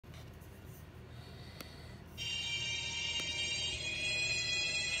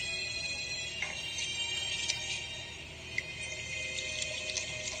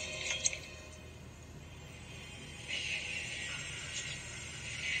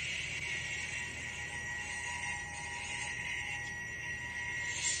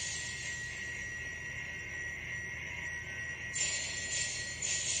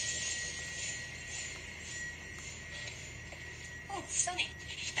Sonny.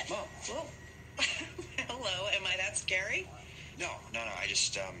 Mom. Whoa. Hello, am I that scary? No. I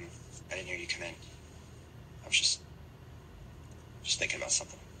just, I didn't hear you come in. I was just thinking about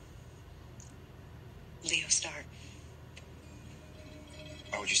something. Leo Starr.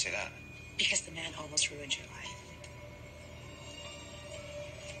 Why would you say that? Because the man almost ruined your life.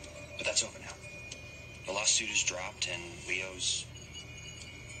 But that's over now. The lawsuit is dropped and he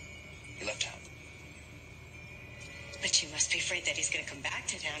left town. But you must be afraid that he's going to come back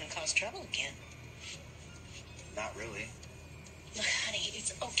to town and cause trouble again. Not really. Look, honey,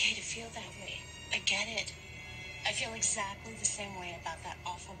 it's okay to feel that way. I get it. I feel exactly the same way about that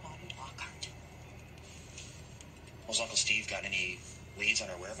awful Bobby Lockhart. Has Uncle Steve got any leads on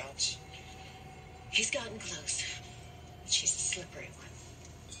her whereabouts? He's gotten close. She's a slippery one.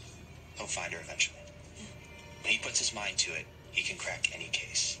 He'll find her eventually. When he puts his mind to it, he can crack any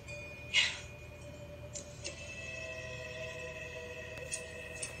case.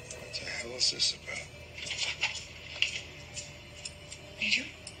 What the hell is this about? What are you doing?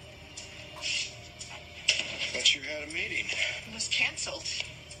 Thought you had a meeting. It was canceled.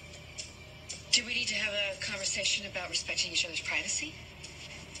 Do we need to have a conversation about respecting each other's privacy?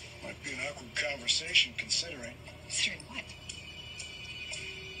 Might be an awkward conversation, considering. Considering what?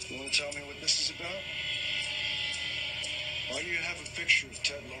 You want to tell me what this is about? Why do you have a picture of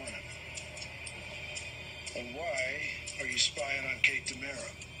Ted Lauren? And why are you spying on Kate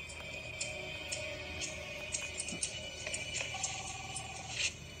DeMera?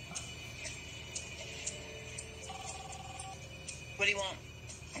 What do you want?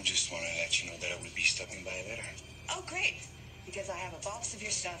 I just want to let you know that I will be stopping by later. Oh, great. Because I have a box of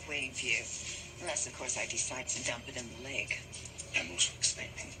your stuff waiting for you. Unless, of course, I decide to dump it in the lake. I'm also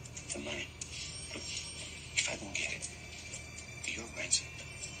expecting the money. But if I don't get it, your grandson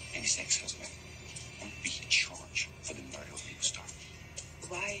and his ex-husband will be charged for the murder of Leo Starr.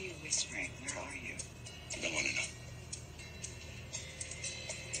 Why are you whispering? Where are you? I don't want to know.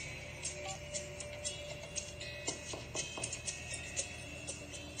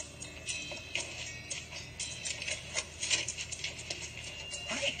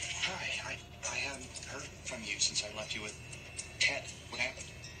 I haven't heard from you since I left you with Ted. What happened?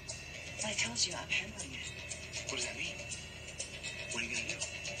 I told you I'm handling it. What does that mean? What are you going to do?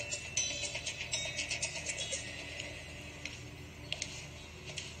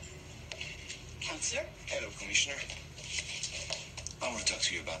 Counselor? Hello, Commissioner. I want to talk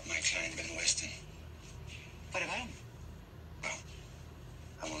to you about my client, Ben Weston. What about him? Well,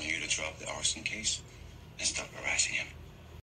 I want you to drop the arson case and stop harassing him.